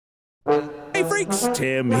Freaks,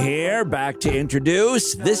 Tim here, back to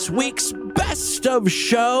introduce this week's Best of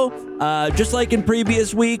Show. Just like in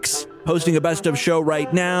previous weeks, hosting a Best of Show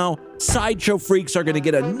right now, Sideshow Freaks are going to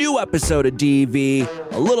get a new episode of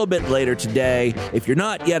DV a little bit later today. If you're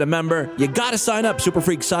not yet a member, you got to sign up,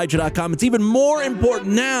 superfreaksideshow.com. It's even more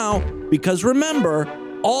important now because remember,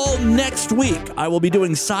 all next week, I will be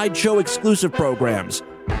doing Sideshow exclusive programs.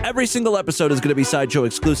 Every single episode is going to be Sideshow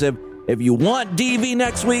exclusive. If you want DV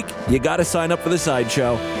next week, you got to sign up for the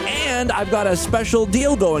Sideshow. And I've got a special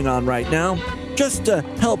deal going on right now just to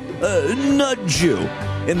help nudge you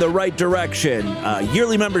in the right direction.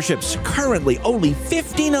 Yearly memberships currently only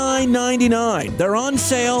 $59.99. They're on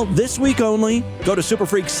sale this week only. Go to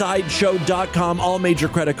superfreaksideshow.com. All major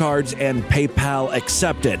credit cards and PayPal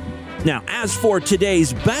accepted. Now, as for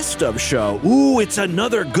today's Best of Show, it's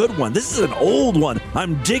another good one. This is an old one.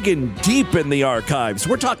 I'm digging deep in the archives.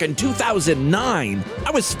 We're talking 2009. I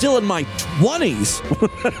was still in my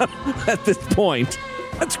 20s at this point.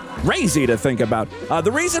 That's crazy to think about.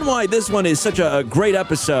 The reason why this one is such a great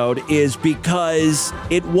episode is because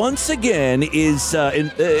it once again is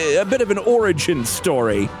a bit of an origin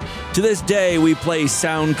story. To this day, we play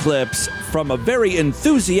sound clips from a very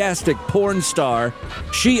enthusiastic porn star.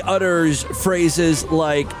 She utters phrases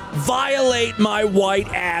like, "Violate my white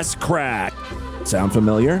ass crack." Sound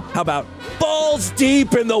familiar? How about, "Balls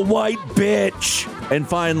deep in the white bitch"? And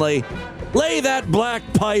finally, "Lay that black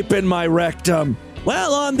pipe in my rectum."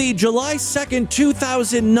 Well, on the July 2nd,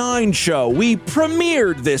 2009 show, we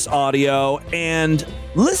premiered this audio, and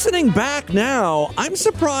listening back now, I'm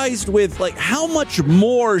surprised with how much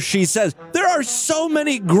more she says. There are so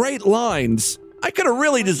many great lines. I could have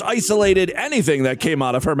really just isolated anything that came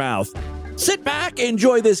out of her mouth. Sit back,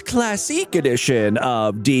 enjoy this classic edition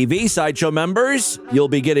of DV. Sideshow members, you'll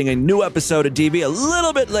be getting a new episode of DV a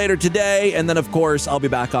little bit later today, and then, of course, I'll be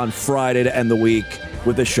back on Friday to end the week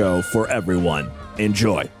with a show for everyone.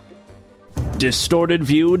 Enjoy. Distorted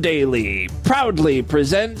View Daily proudly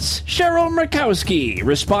presents Cheryl Murkowski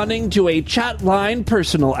responding to a chat line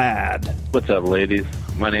personal ad. What's up, ladies?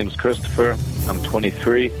 My name's Christopher. I'm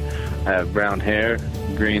 23. I have brown hair,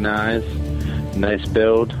 green eyes, nice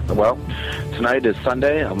build. Well, tonight is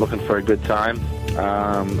Sunday. I'm looking for a good time.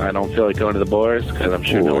 I don't feel like going to the bars because I'm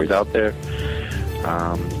sure no one's out there.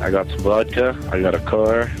 I got some vodka. I got a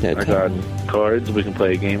car. I got cards. We can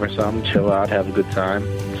play a game or something. Chill out. Have a good time.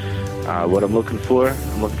 What I'm looking for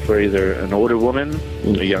either an older woman,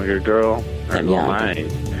 a younger girl, or a mine.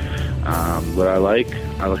 What I like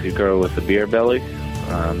a girl with a beer belly,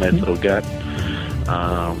 nice little gut,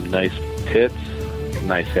 nice tits,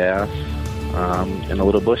 nice ass, and a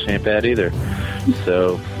little bush ain't bad either.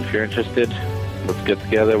 So if you're interested, let's get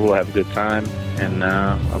together. We'll have a good time, and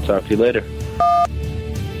I'll talk to you later.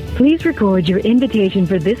 Please record your invitation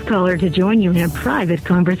for this caller to join you in a private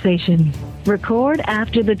conversation. Record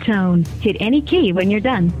after the tone. Hit any key when you're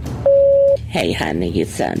done. Hey, honey, you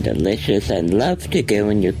sound delicious. I'd love to go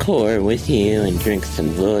in your car with you and drink some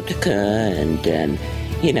vodka. And,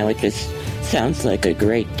 it just sounds like a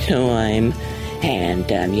great time.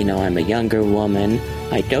 And, I'm a younger woman.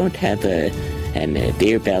 I don't have a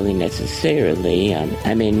beer belly necessarily.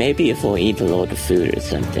 Maybe if I eat a lot of food or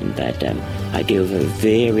something, but I do have a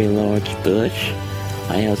very large bush.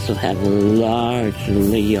 I also have large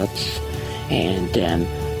lips, and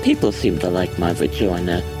people seem to like my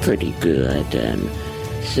vagina pretty good.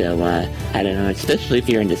 So I don't know, especially if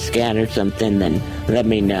you're into scat or something, then let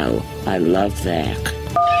me know. I love that.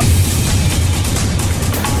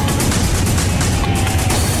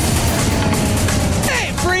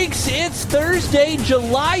 It's Thursday,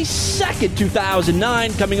 July 2nd,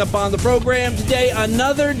 2009. Coming up on the program today,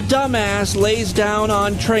 another dumbass lays down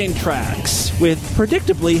on train tracks with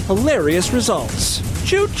predictably hilarious results.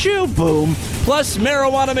 Choo-choo, boom. Plus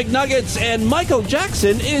marijuana McNuggets and Michael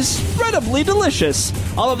Jackson is spreadably delicious.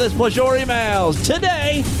 All of this plus your emails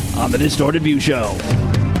today on The Distorted View Show.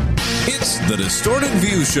 It's The Distorted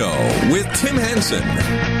View Show with Tim Henson.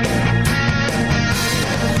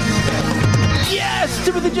 Yes,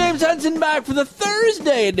 Timothy James Henson back for the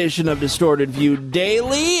Thursday edition of Distorted View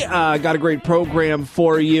Daily. Got a great program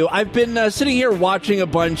for you. I've been sitting here watching a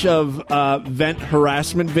bunch of vent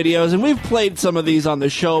harassment videos, and we've played some of these on the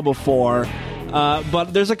show before.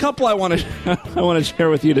 But there's a couple I want to share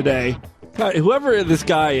with you today. Whoever this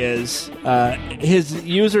guy is, his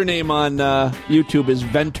username on YouTube is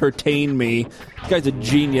Ventertain Me. This guy's a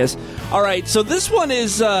genius. All right, so this one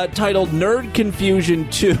is titled Nerd Confusion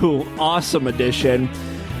 2 Awesome Edition.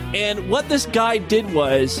 And what this guy did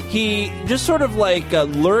was he just sort of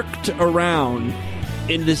lurked around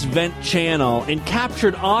in this vent channel and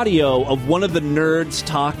captured audio of one of the nerds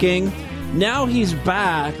talking. Now he's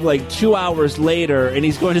back like 2 hours later, and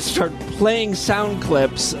he's going to start playing sound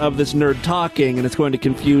clips of this nerd talking, and it's going to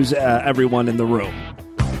confuse everyone in the room.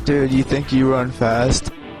 Dude, you think you run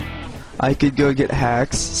fast? I could go get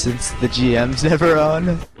hacks since the GM's never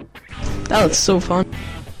on. That looks so fun.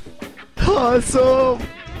 Awesome!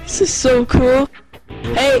 This is so cool.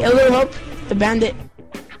 Hey, a little help. The bandit.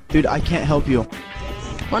 Dude, I can't help you.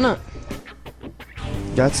 Why not?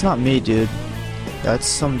 That's not me, dude. That's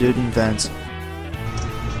some dude in Vents.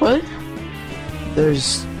 What?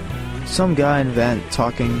 There's some guy in Vent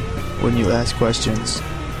talking when you ask questions.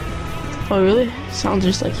 Oh, really? Sounds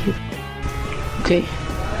just like you. Okay,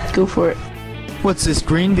 go for it. What's this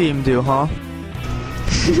green beam do, huh?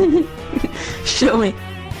 Show me.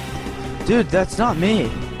 Dude, that's not me.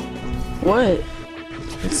 What?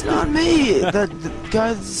 It's not me. The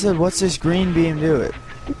guy that said, what's this green beam do?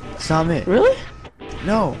 It's not me. Really?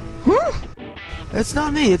 No. Huh? It's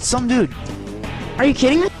not me. It's some dude. Are you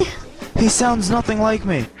kidding me? He sounds nothing like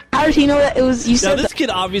me. How did he know that it was you Now, said this that? kid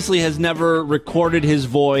obviously has never recorded his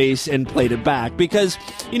voice and played it back because,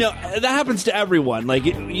 that happens to everyone. Like,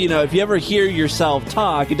 if you ever hear yourself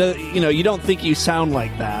talk, it does, you don't think you sound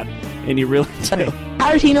like that, and you really do.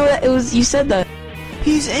 How did he know that it was you said that?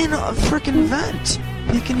 He's in a freaking vent.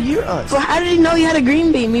 He can hear us. Well, how did he know you had a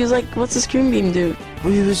green beam? He was like, what's this green beam do?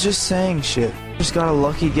 Well, he was just saying shit. Just got a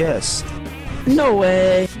lucky guess. No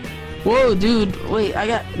way. Whoa, dude. Wait, I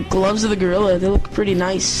got gloves of the gorilla. They look pretty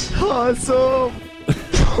nice. Awesome.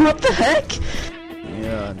 What the heck?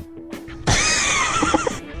 Yeah.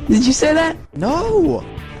 Did you say that? No.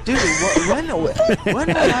 Dude, when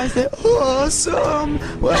did I say awesome?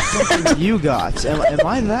 Well, something you got. Am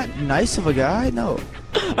I that nice of a guy? No.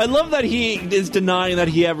 I love that he is denying that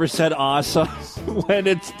he ever said awesome when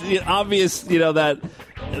it's obvious, that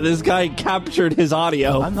this guy captured his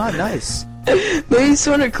audio. I'm not nice. Maybe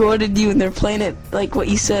someone recorded you and they're playing it like what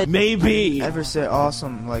you said. Maybe. Ever say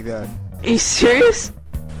awesome like that? Are you serious?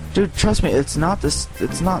 Dude, trust me, it's not this.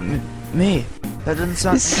 It's not me. That doesn't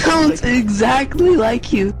sound. It sounds like, exactly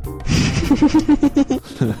like you.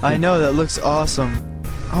 I know, that looks awesome.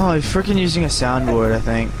 Oh, you're freaking using a soundboard, I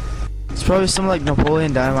think. It's probably some like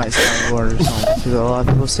Napoleon Dynamite soundboard or something. Because a lot of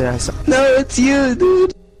people say I sound. No, it's you,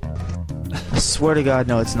 dude. I swear to God,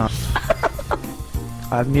 no, it's not.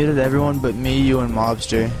 I've muted everyone but me, you, and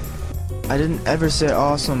Mobster. I didn't ever say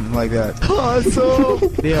awesome like that.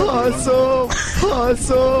 Awesome! Yeah. Awesome!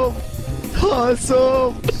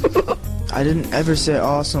 Awesome! I didn't ever say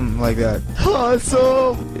awesome like that.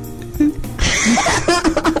 Awesome!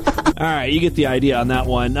 All right, you get the idea on that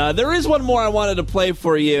one. There is one more I wanted to play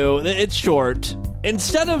for you. It's short.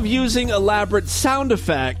 Instead of using elaborate sound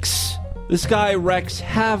effects, this guy wreaks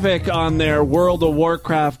havoc on their World of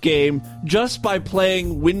Warcraft game just by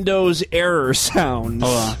playing Windows error sounds.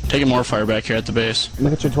 Hold on. Taking more fire back here at the base.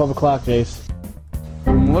 Look at your 12 o'clock, Jace.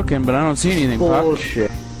 I'm looking, but I don't see anything, Puck. Bullshit.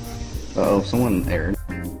 Uh-oh, someone erred.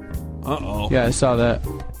 Uh-oh. Yeah, I saw that.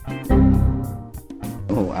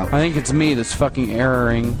 Oh, wow. I think it's me that's fucking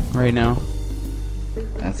erroring right now.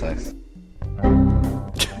 That sucks.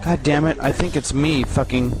 God damn it, I think it's me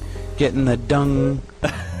fucking getting the dung.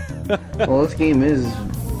 Well, this game is,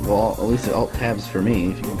 well, at least alt tabs for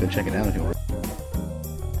me, if you can go check it out if you want.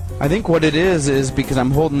 I think what it is because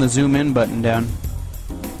I'm holding the zoom in button down.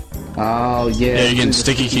 Oh, yeah. Yeah, you're getting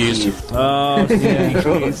sticky keys. Oh, sticky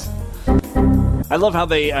keys. I love how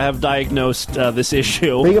they have diagnosed this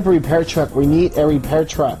issue. Bring up a repair truck. We need a repair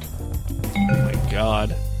truck. Oh my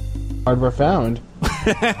god. Hardware found.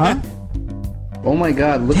 Huh? Oh my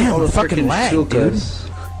god, look at all the fucking freaking lag, dude. shulkas.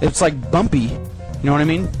 It's like bumpy. You know what I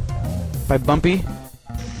mean? By bumpy?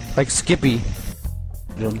 Like Skippy.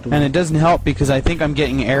 And it doesn't help because I think I'm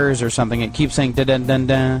getting errors or something. It keeps saying da da da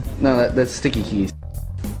da. No, that's sticky keys.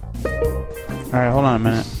 Alright, hold on a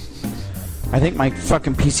minute. I think my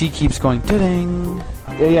fucking PC keeps going da-ding.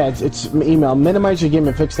 Yeah, it's email. Minimize your game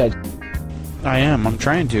and fix that. I am. I'm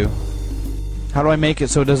trying to. How do I make it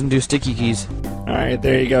so it doesn't do sticky keys? Alright,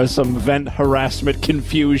 there you go. Some vent harassment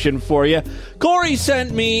confusion for you. Corey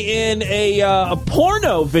sent me in a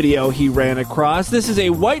porno video he ran across. This is a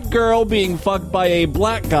white girl being fucked by a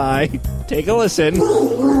black guy. Take a listen.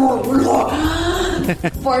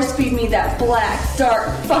 Force feed me that black,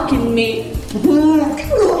 dark fucking meat.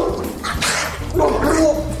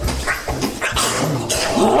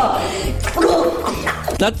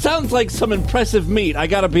 That sounds like some impressive meat, I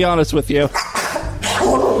gotta be honest with you.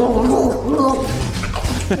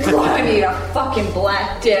 I need a fucking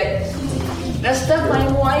black dick. That's stuff my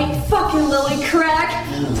white fucking lily crack.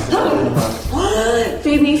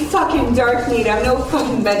 Feed me fucking dark meat. I'm no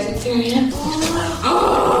fucking vegetarian.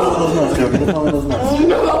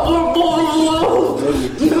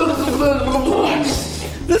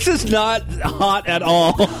 This is not hot at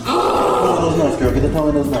all.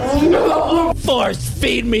 Force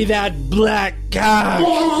feed me that black cock.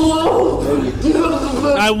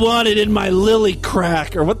 I want it in my lily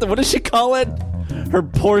crack. Or what does she call it? Her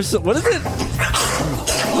porcelain. What is it?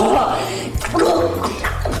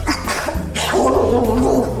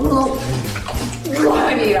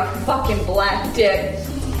 I need a fucking black dick.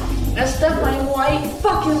 Now stuff my white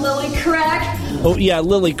fucking lily crack. Oh, yeah,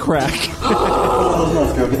 lily crack. It's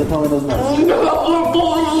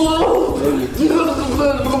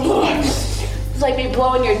like me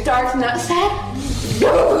blowing your dark nutsack.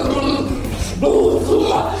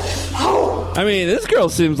 I mean, this girl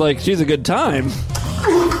seems like she's a good time.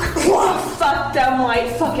 Fuck them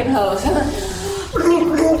white fucking hoes.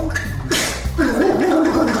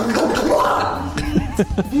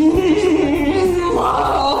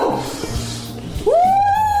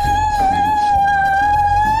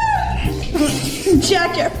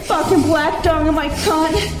 Jack your fucking black dong in my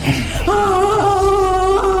cunt.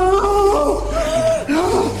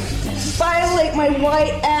 Violate my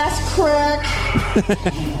white ass crack.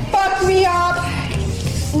 Fuck me up.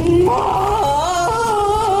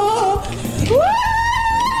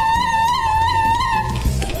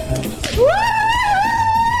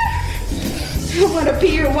 I want to be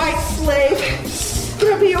your white slave. I'm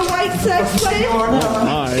gonna be your white sex slave. I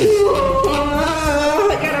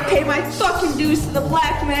gotta pay my fucking dues to the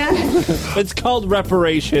black man. It's called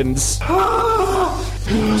reparations.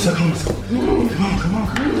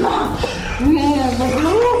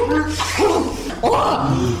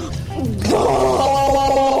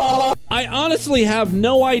 I honestly have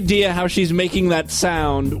no idea how she's making that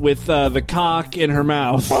sound with the cock in her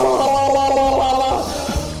mouth.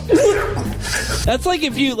 That's like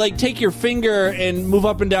if you take your finger and move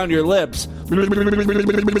up and down your lips.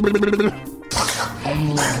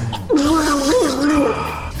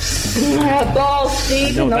 Balls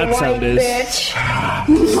deep in the white bitch.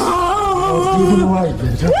 Balls deep in the white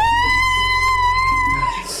bitch.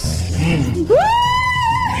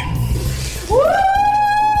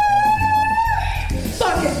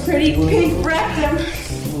 Fucking pretty pink rectum.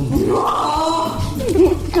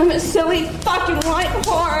 I'm a silly fucking white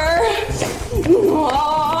whore.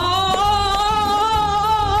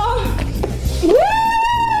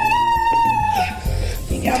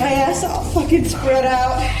 You got my ass all fucking spread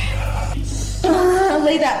out.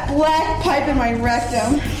 Lay that black pipe in my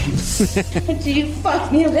rectum. Until you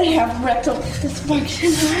fuck me, I'm gonna have rectal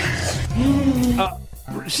dysfunction.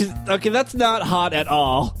 Okay, that's not hot at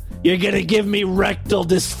all. You're gonna give me rectal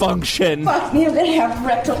dysfunction. Fuck me, I'm gonna have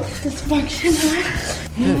rectal dysfunction.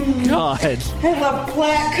 God. I love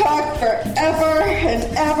black cock forever and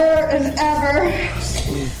ever and ever.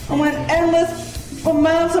 I want endless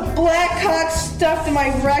amounts of black cock stuffed in my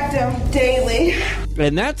rectum daily.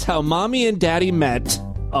 And that's how Mommy and Daddy met.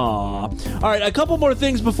 Aw. All right, a couple more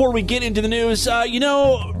things before we get into the news.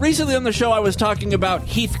 Recently on the show I was talking about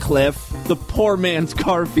Heathcliff, the poor man's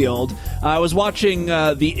Garfield. I was watching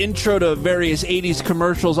the intro to various 80s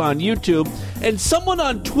commercials on YouTube, and someone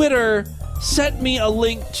on Twitter sent me a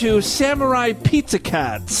link to Samurai Pizza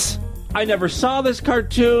Cats. I never saw this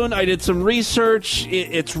cartoon. I did some research.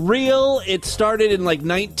 It's real. It started in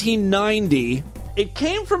 1990. It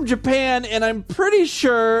came from Japan, and I'm pretty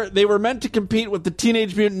sure they were meant to compete with the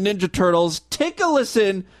Teenage Mutant Ninja Turtles. Take a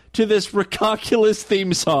listen to this ridiculous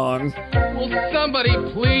theme song. Will somebody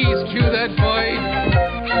please cue that voice?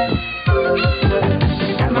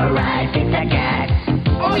 Samurai Pizza Cats.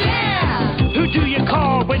 Oh yeah! Who do you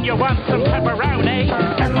call when you want some pepperoni?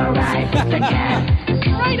 Samurai Pizza Cats.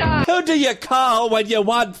 Right on! Who do you call when you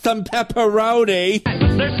want some pepperoni?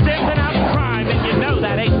 They're stamping out crime, and you know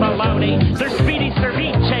that ain't baloney. They're Speedy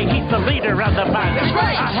Cerviche, he's the leader of the bunch. That's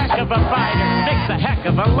right. A heck of a fighter, makes a heck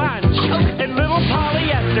of a lunch. And little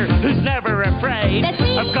Polyester, who's never afraid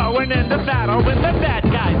of going into battle when the bad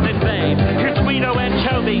guys invade. Here's Guido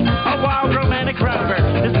Anchovy, a wild romantic rover.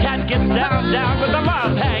 This cat gets down with a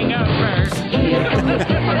love hangover.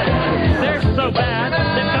 They're so bad,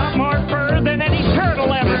 they've got more fur than any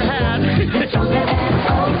turtle ever had.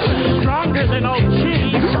 Stronger than old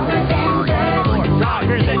cheese.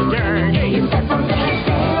 Stronger than dirt.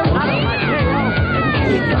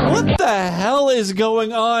 What the hell is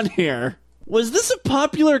going on here? Was this a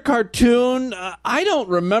popular cartoon? I don't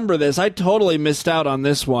remember this. I totally missed out on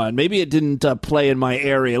this one. Maybe it didn't play in my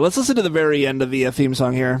area. Let's listen to the very end of the theme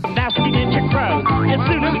song here. Nasty ninja crow. As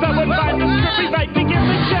soon as someone finds the script, we might begin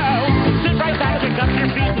the show. Sit right back, pick up your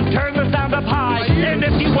feet, and turn the sound up high. And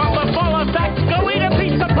if you want the full effect, go eat a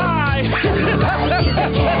piece of pie.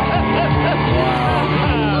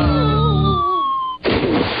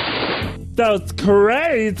 those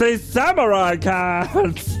crazy samurai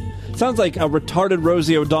cats. Sounds like a retarded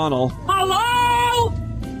Rosie O'Donnell. Hello?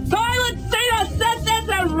 Toilet seat assistance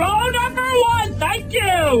in row number 1, thank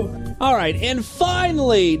you. All right, and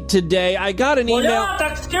finally today I got an email. Well, you have to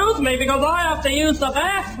excuse me because I have to use the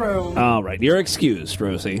bathroom. All right, you're excused,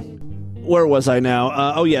 Rosie. Where was I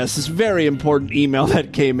now? Oh, yes, this very important email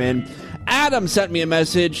that came in. Adam sent me a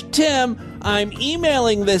message. Tim, I'm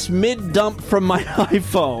emailing this mid-dump from my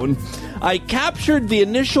iPhone. I captured the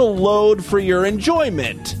initial load for your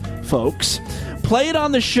enjoyment, folks. Play it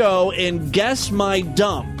on the show and guess my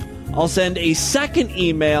dump. I'll send a second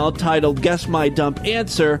email titled Guess My Dump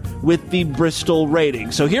Answer with the Bristol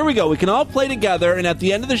rating. So here we go. We can all play together, and at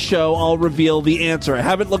the end of the show, I'll reveal the answer. I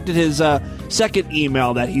haven't looked at his second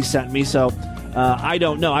email that he sent me, so I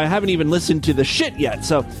don't know. I haven't even listened to the shit yet.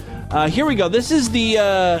 So here we go. This is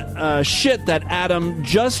the shit that Adam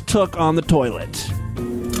just took on the toilet.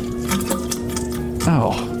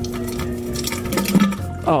 Oh.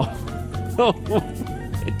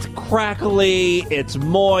 It's crackly, it's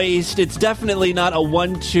moist, it's definitely not a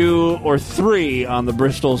 1, 2, or 3 on the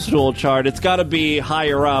Bristol stool chart. It's got to be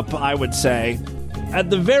higher up, I would say.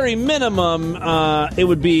 At the very minimum, it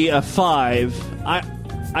would be a 5.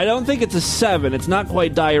 I don't think it's a 7. It's not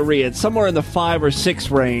quite diarrhea. It's somewhere in the 5 or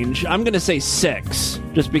 6 range. I'm going to say 6,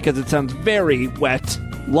 just because it sounds very wet.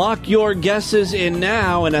 Lock your guesses in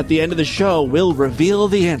now, and at the end of the show, we'll reveal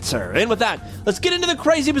the answer. And with that, let's get into the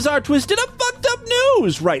crazy, bizarre, twisted up, fucked up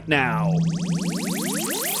news right now.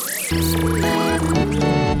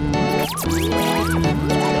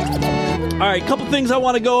 All right, couple things I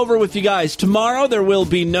want to go over with you guys. Tomorrow, there will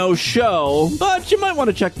be no show, but you might want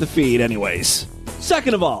to check the feed anyways.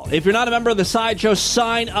 Second of all, if you're not a member of the Sideshow,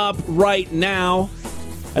 sign up right now.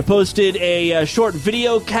 I posted a short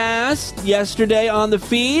video cast yesterday on the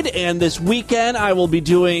feed, and this weekend I will be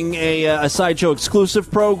doing a Sideshow exclusive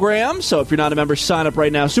program. So if you're not a member, sign up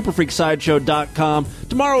right now, superfreaksideshow.com.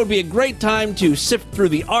 Tomorrow would be a great time to sift through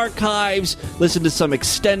the archives, listen to some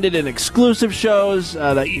extended and exclusive shows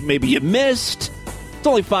that maybe you missed. It's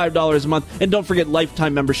only $5 a month, and don't forget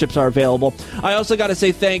lifetime memberships are available. I also got to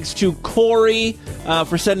say thanks to Corey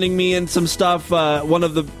for sending me in some stuff. One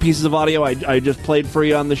of the pieces of audio I just played for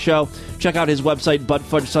you on the show. Check out his website,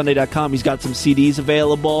 buttfudgesunday.com. He's got some CDs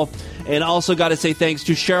available. And also got to say thanks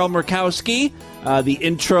to Cheryl Murkowski. The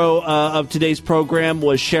intro of today's program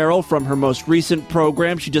was Cheryl from her most recent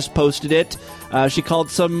program. She just posted it. She called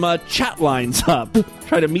some chat lines up,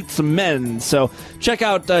 try to meet some men. So check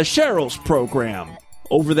out Cheryl's program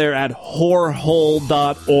over there at whorehole.org,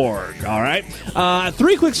 all right?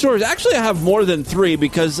 3 quick stories. Actually, I have more than 3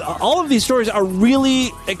 because all of these stories are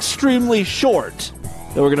really extremely short.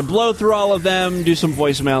 So we're going to blow through all of them, do some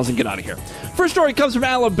voicemails, and get out of here. First story comes from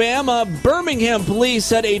Alabama. Birmingham police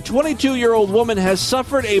said a 22-year-old woman has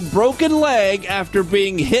suffered a broken leg after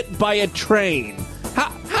being hit by a train.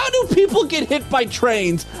 How do people get hit by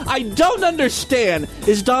trains? I don't understand.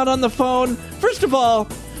 Is Don on the phone? First of all,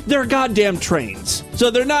 they're goddamn trains. So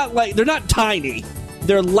they're not tiny.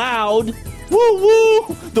 They're loud. Woo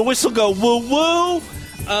woo. The whistle go woo woo.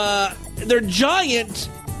 They're giant.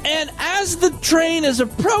 And as the train is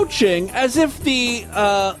approaching, as if the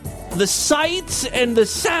sights and the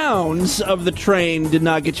sounds of the train did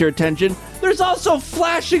not get your attention, there's also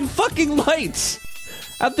flashing fucking lights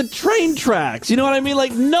at the train tracks. You know what I mean?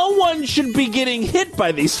 Like, no one should be getting hit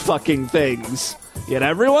by these fucking things. Yet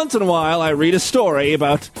every once in a while, I read a story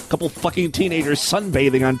about a couple fucking teenagers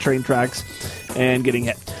sunbathing on train tracks and getting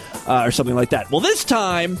hit, or something like that. Well, this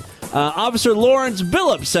time, Officer Lawrence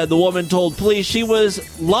Billups said the woman told police she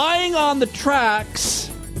was lying on the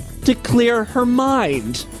tracks to clear her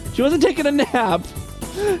mind. She wasn't taking a nap.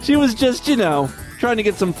 She was just, trying to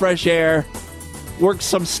get some fresh air, work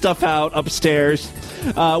some stuff out upstairs.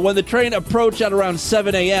 When the train approached at around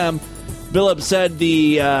 7 a.m., Billups said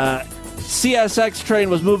the CSX train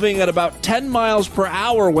was moving at about 10 miles per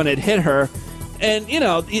hour when it hit her. And,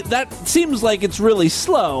 that seems like it's really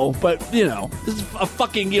slow, but, this is a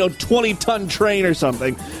fucking, 20-ton train or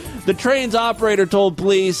something. The train's operator told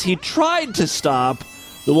police he tried to stop.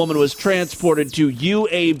 The woman was transported to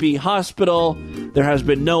UAB Hospital. There has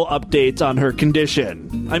been no updates on her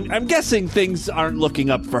condition. I'm guessing things aren't looking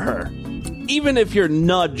up for her. Even if you're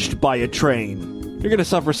nudged by a train, you're going to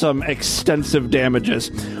suffer some extensive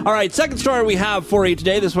damages. All right, second story we have for you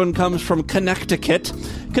today. This one comes from Connecticut.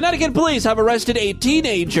 Connecticut police have arrested a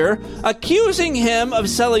teenager accusing him of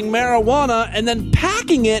selling marijuana and then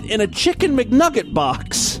packing it in a Chicken McNugget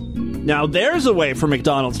box. Now, there's a way for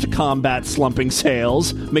McDonald's to combat slumping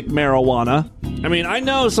sales, McMarijuana. I mean, I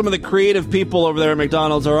know some of the creative people over there at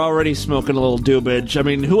McDonald's are already smoking a little doobage. I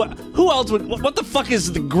mean, who else would... What the fuck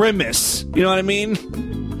is the Grimace? You know what I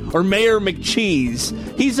mean? Or Mayor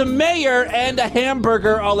McCheese. He's a mayor and a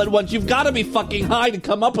hamburger all at once. You've got to be fucking high to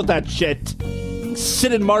come up with that shit.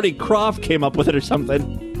 Sid and Marty Krofft came up with it or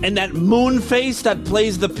something. And that moon face that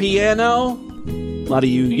plays the piano... A lot of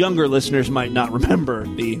you younger listeners might not remember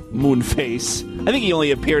the moon face. I think he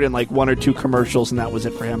only appeared in like 1 or 2 commercials, and that was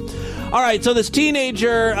it for him. All right, so this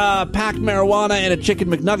teenager packed marijuana in a chicken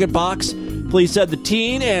McNugget box. Police said the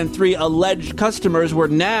teen and 3 alleged customers were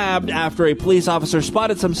nabbed after a police officer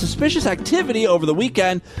spotted some suspicious activity over the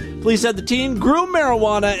weekend. Police said the teen grew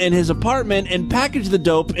marijuana in his apartment and packaged the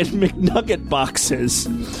dope in McNugget boxes.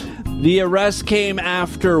 The arrest came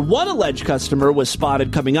after one alleged customer was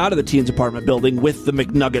spotted coming out of the teen's apartment building with the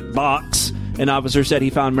McNugget box. An officer said he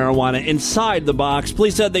found marijuana inside the box.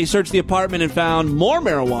 Police said they searched the apartment and found more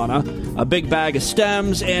marijuana, a big bag of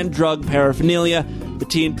stems, and drug paraphernalia. The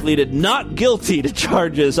teen pleaded not guilty to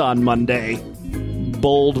charges on Monday.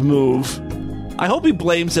 Bold move. I hope he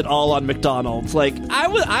blames it all on McDonald's. Like,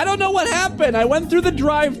 I don't know what happened. I went through the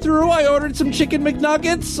drive-thru, I ordered some chicken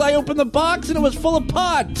McNuggets, I opened the box, and it was full of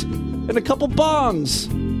pot. And a couple bongs.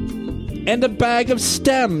 And a bag of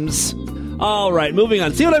stems. All right, moving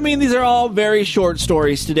on. See what I mean? These are all very short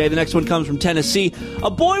stories today. The next one comes from Tennessee. A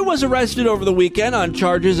boy was arrested over the weekend on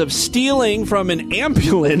charges of stealing from an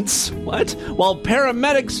ambulance. What? While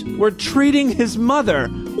paramedics were treating his mother.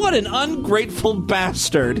 What an ungrateful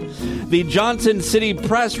bastard. The Johnson City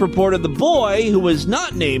Press reported the boy, who was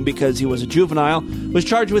not named because he was a juvenile, was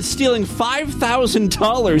charged with stealing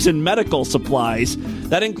 $5,000 in medical supplies.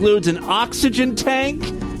 That includes an oxygen tank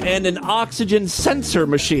and an oxygen sensor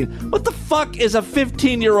machine. What the fuck is a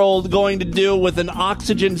 15-year-old going to do with an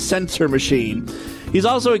oxygen sensor machine? He's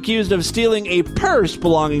also accused of stealing a purse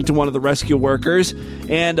belonging to one of the rescue workers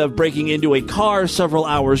and of breaking into a car several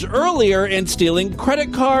hours earlier and stealing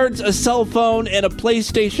credit cards, a cell phone, and a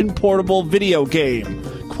PlayStation Portable video game.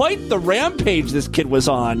 Quite the rampage this kid was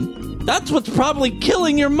on. That's what's probably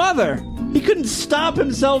killing your mother. He couldn't stop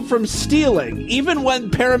himself from stealing, even when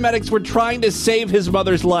paramedics were trying to save his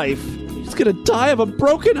mother's life. He's gonna die of a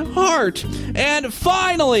broken heart. And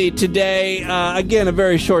finally today, again, a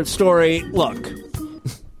very short story. Look,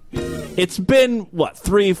 it's been,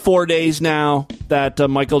 3-4 days now that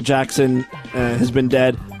Michael Jackson has been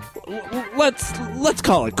dead. Let's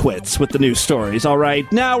call it quits with the news stories, all right?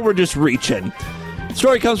 Now we're just reaching.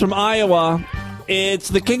 Story comes from Iowa. It's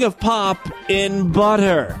the king of pop in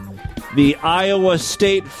butter. The Iowa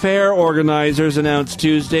State Fair organizers announced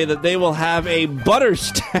Tuesday that they will have a butter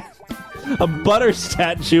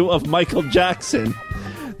statue of Michael Jackson.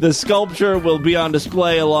 The sculpture will be on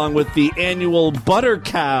display along with the annual butter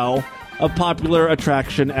cow, a popular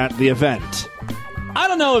attraction at the event. I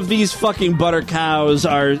don't know if these fucking butter cows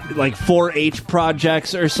are like 4-H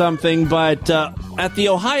projects or something, but at the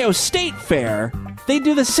Ohio State Fair, they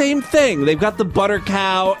do the same thing. They've got the butter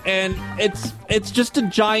cow, and it's just a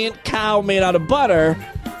giant cow made out of butter.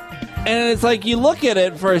 And it's like, you look at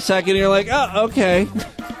it for a second, and you're like, oh, okay.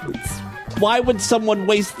 Why would someone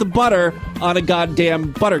waste the butter on a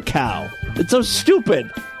goddamn butter cow? It's so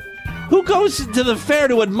stupid. Who goes to the fair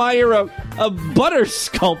to admire a butter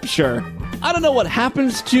sculpture? I don't know what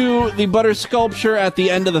happens to the butter sculpture at the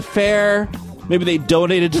end of the fair. Maybe they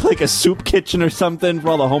donated to like a soup kitchen or something for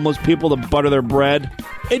all the homeless people to butter their bread.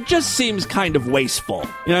 It just seems kind of wasteful.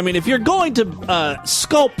 You know what I mean? If you're going to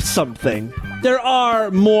sculpt something, there are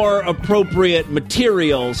more appropriate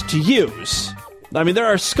materials to use. I mean, there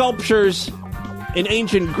are sculptures in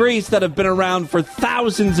ancient Greece that have been around for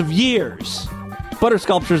thousands of years. Butter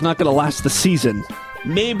sculpture is not going to last the season.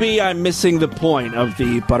 Maybe I'm missing the point of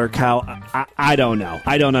the butter cow. I don't know.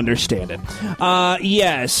 I don't understand it.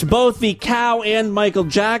 Yes, both the cow and Michael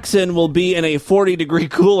Jackson will be in a 40-degree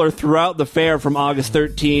cooler throughout the fair from August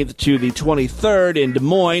 13th to the 23rd in Des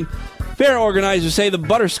Moines. Fair organizers say the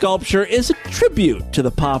butter sculpture is a tribute to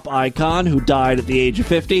the pop icon who died at the age of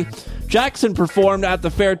 50. Jackson performed at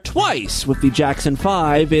the fair twice with the Jackson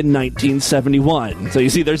 5 in 1971. So you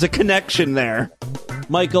see, there's a connection there.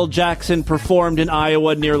 Michael Jackson performed in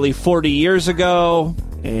Iowa nearly 40 years ago,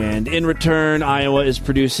 and in return, Iowa is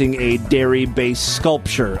producing a dairy-based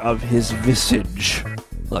sculpture of his visage.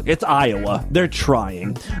 Look, it's Iowa. They're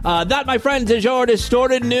trying. That, my friends, is your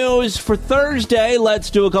Distorted News for Thursday. Let's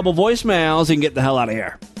do a couple voicemails and get the hell out of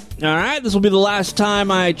here. All right, this will be the last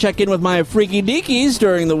time I check in with my freaky deakies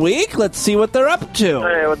during the week. Let's see what they're up to.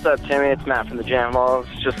 Hey, what's up, Timmy? It's Matt from the Jam. I was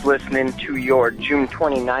just listening to your June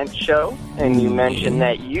 29th show, and you mentioned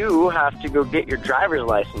that you have to go get your driver's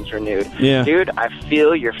license renewed. Yeah. Dude, I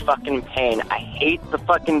feel your fucking pain. I hate the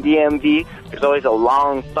fucking DMV. There's always a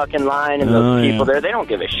long fucking line, and those people there, they don't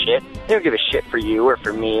give a shit. They don't give a shit for you or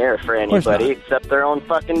for me or for anybody except their own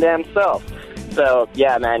fucking damn self. So,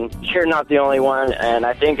 yeah, man, you're not the only one, and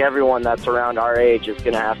I think everyone that's around our age is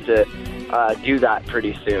going to have to do that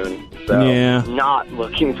pretty soon. So, not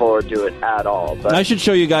looking forward to it at all. But I should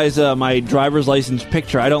show you guys my driver's license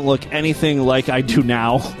picture. I don't look anything like I do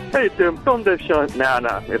now. Hey, Tim, don't this show. No,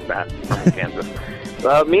 it's Matt from Kansas.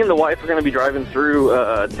 Me and the wife are going to be driving through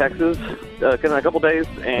Texas in a couple days,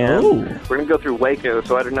 and we're going to go through Waco,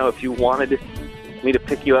 so I don't know if you wanted me to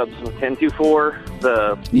pick you up some 1024,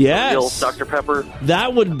 the real Dr. Pepper.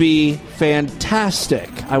 That would be fantastic.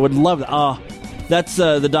 I would love that. That's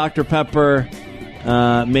the Dr. Pepper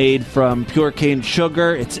made from pure cane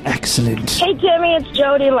sugar. It's excellent. Hey, Timmy, it's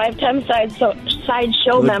Jody, lifetime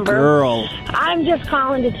sideshow member. Girl. I'm just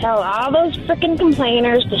calling to tell all those frickin'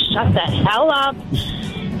 complainers to shut the hell up.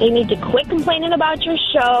 They need to quit complaining about your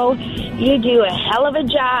show. You do a hell of a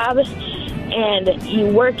job, and you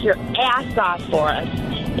work your ass off for us.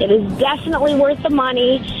 It is definitely worth the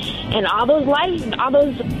money, and all those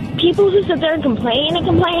people who sit there and complain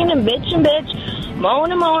and bitch,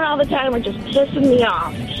 moan and moan all the time are just pissing me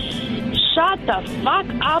off. Shut the fuck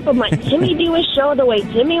up and let Timmy do his show the way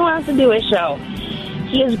Timmy wants to do his show.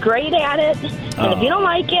 He is great at it, and if you don't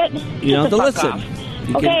like it, you don't have to listen. Off.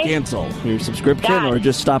 You can cancel your subscription or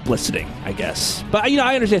just stop listening, I guess. But,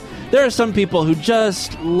 I understand. There are some people who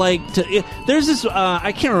just like to... There's this...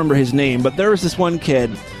 I can't remember his name, but there was this one kid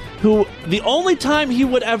who the only time he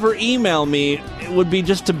would ever email me would be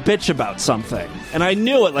just to bitch about something. And I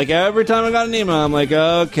knew it. Like, every time I got an email, I'm like,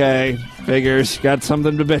 okay, figures, got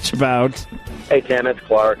something to bitch about. Hey, Tim, it's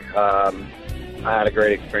Clark. I had a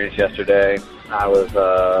great experience yesterday. I was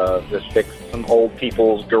just fixing some old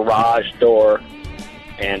people's garage door,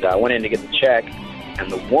 and I went in to get the check,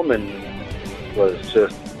 and the woman was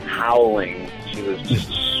just howling. She was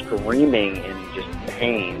just screaming in just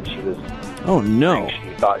pain. She was... Oh, no. She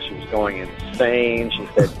thought she was going insane. She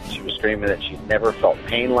said she was screaming that she'd never felt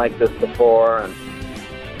pain like this before,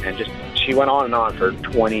 and just she went on and on for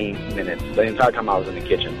 20 minutes, the entire time I was in the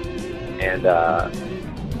kitchen. And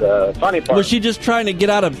the funny part... Was she just trying to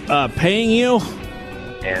get out of paying you?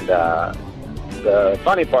 And the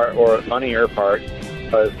funny part, or funnier part,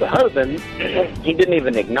 was the husband, he didn't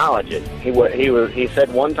even acknowledge it. He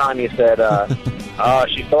said one time, he said,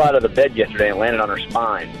 she fell out of the bed yesterday and landed on her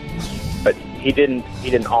spine. But he didn't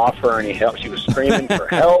offer any help. She was screaming for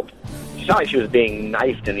help. She sounded like she was being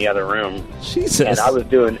knifed in the other room. Jesus. And I was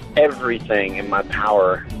doing everything in my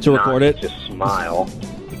power to record it, just smile,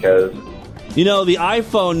 because... the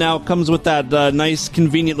iPhone now comes with that nice,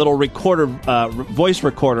 convenient little recorder, voice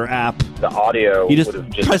recorder app. The audio you would have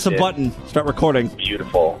just press a button, start recording.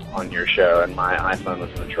 Beautiful on your show, and my iPhone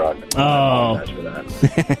was in the truck. Oh. I apologize for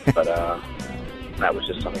that. But that was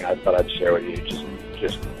just something I thought I'd share with you.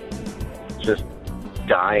 Just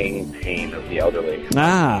dying pain of the elderly.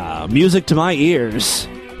 Music to my ears.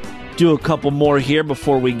 Do a couple more here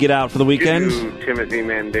before we get out for the weekend. Timothy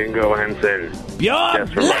Mandingo Henson. Pure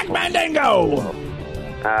Black Mandingo!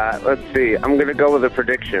 Let's see. I'm going to go with a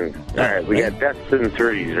prediction. All right, we got deaths in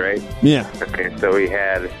threes, right? Yeah. Okay, so we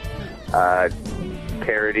had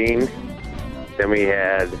Carradine. Then we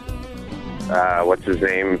had, what's his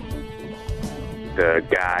name? The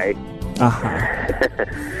guy.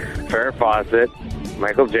 Farrah Fawcett,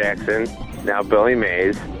 Michael Jackson, now Billy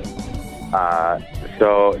Mays.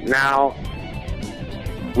 So now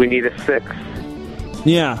we need a sixth.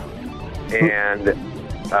 Yeah. And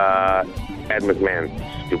Ed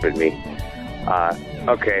McMahon, stupid me.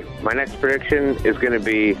 Okay, my next prediction is going to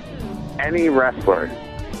be any wrestler.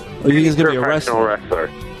 Oh, you think it's going to be a professional wrestler?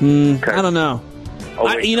 wrestler. I don't know.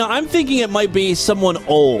 I'm thinking it might be someone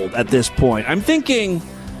old at this point. I'm thinking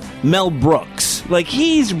Mel Brooks. Like,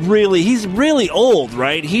 he's really old,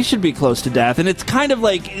 right? He should be close to death, and it's kind of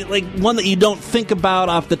like one that you don't think about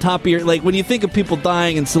off the top of your... Like, when you think of people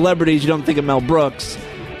dying and celebrities, you don't think of Mel Brooks.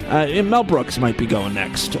 Mel Brooks might be going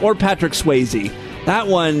next. Or Patrick Swayze. That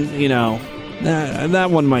one,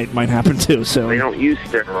 that one might happen too, so... They don't use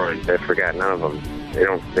steroids. I forgot none of them. They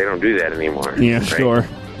don't do that anymore. Yeah, right? Sure.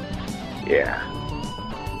 Yeah.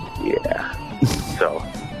 So...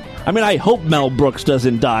 I mean, I hope Mel Brooks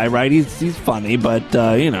doesn't die, right? He's funny, but,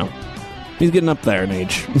 he's getting up there in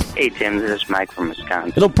age. Hey, Tim, this is Mike from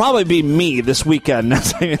Wisconsin. It'll probably be me this weekend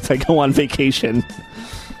as I go on vacation.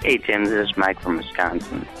 Hey, Tim, this is Mike from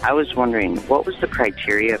Wisconsin. I was wondering, what was the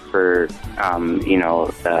criteria for,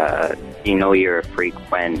 you're a freak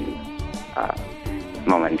when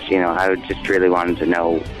moments? I just really wanted to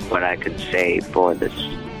know what I could say for this.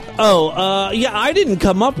 I didn't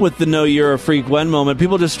come up with the know you're a freak when moment.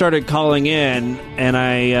 People just started calling in, and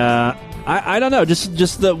I don't know,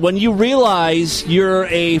 just the when you realize you're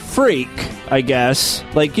a freak, I guess,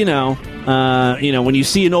 like, when you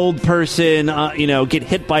see an old person, get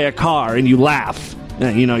hit by a car and you laugh,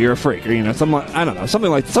 you're a freak, or, something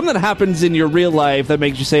that happens in your real life that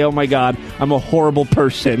makes you say, oh my God, I'm a horrible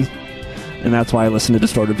person. And that's why I listen to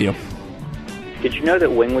Distorted View. Did you know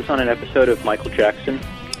that Wing was on an episode of Michael Jackson?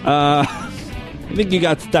 I think you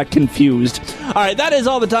got that confused. All right, that is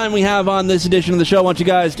all the time we have on this edition of the show. I want you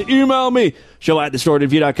guys to email me,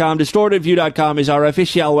 show@distortedview.com. Distortedview.com is our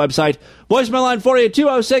official website. Voicemail line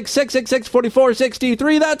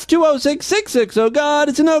 482-206-666-4463. That's 206-660. Oh, God,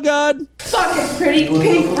 it's a no God. Fucking pretty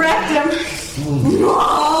pink rectum.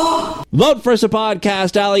 Vote for us a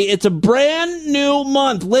podcast, Allie. It's a brand new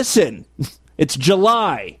month. Listen, it's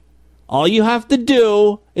July. All you have to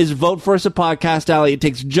do is vote for us a podcast, Allie. It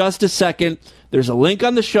takes just a second. There's a link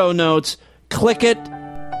on the show notes. Click it,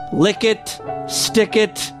 lick it, stick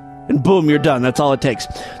it, and boom, you're done. That's all it takes.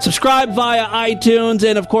 Subscribe via iTunes,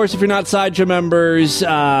 and of course, if you're not Sideshow members,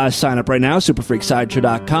 sign up right now,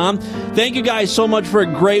 superfreaksideshow.com. Thank you guys so much for a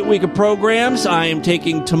great week of programs. I am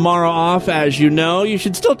taking tomorrow off, as you know. You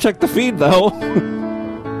should still check the feed, though.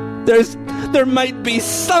 There might be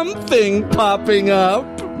something popping up.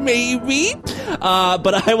 Maybe.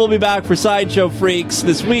 But I will be back for Sideshow Freaks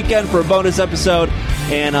this weekend for a bonus episode,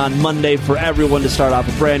 and on Monday for everyone to start off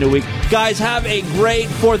a brand new week. Guys, have a great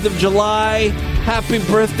 4th of July. Happy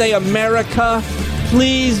birthday, America.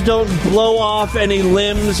 Please don't blow off any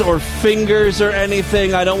limbs or fingers or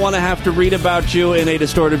anything. I don't want to have to read about you in a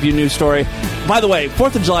Distorted View news story. By the way,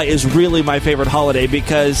 4th of July is really my favorite holiday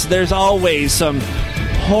because there's always some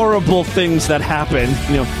horrible things that happen.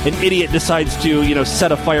 An idiot decides to,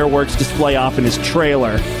 set a fireworks display off in his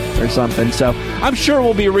trailer or something. So I'm sure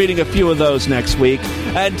we'll be reading a few of those next week.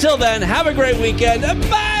 Until then, have a great weekend.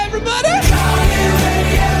 Bye, everybody!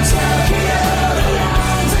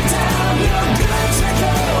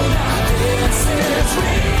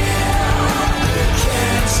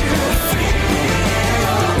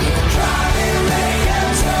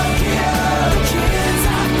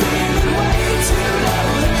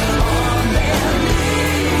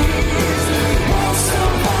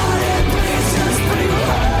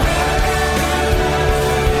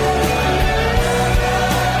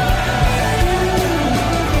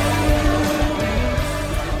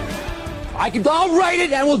 I'll write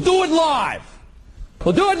it and we'll do it live.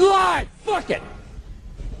 We'll do it live. Fuck it.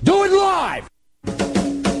 Do it live.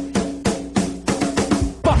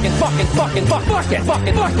 Fucking, fuck it. Fucking, fuck it.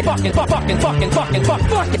 Fucking, fuck it. Fucking, fuck it. Fucking, fuck it. Fuck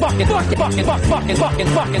it. Fucking, fuck it. Fucking, fuck it.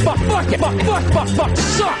 Fucking, fuck it. Fuck it. Fuck sucks.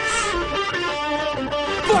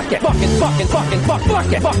 Fuck it. Fucking, fuck it. Fuck it. Sucks.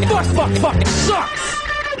 Fuck it. Fucking,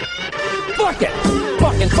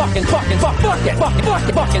 fuck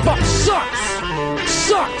it. Fuck sucks.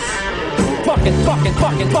 Sucks. Fucking, fuck it. Fuck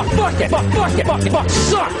sucks. Fuck it.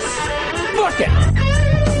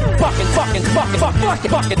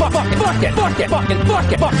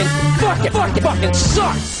 Fucking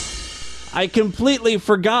sucks. I completely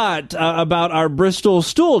forgot about our Bristol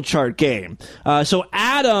stool chart game. So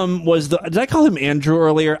Adam was did I call him Andrew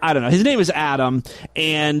earlier? I don't know. His name is Adam,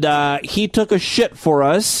 and he took a shit for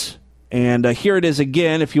us. And here it is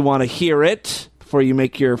again, if you want to hear it before you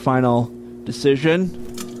make your final decision.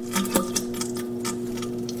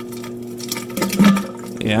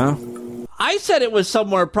 Yeah. I said it was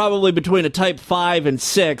somewhere probably between a type 5 and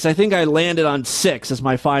 6. I think I landed on 6 as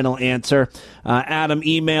my final answer. Adam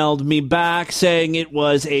emailed me back saying it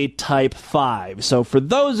was a type 5. So for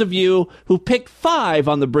those of you who picked 5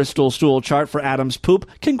 on the Bristol stool chart for Adam's poop,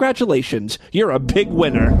 congratulations. You're a big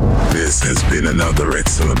winner. This has been another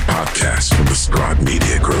excellent podcast from the Scribe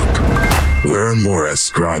Media Group. Learn more at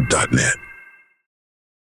scribe.net.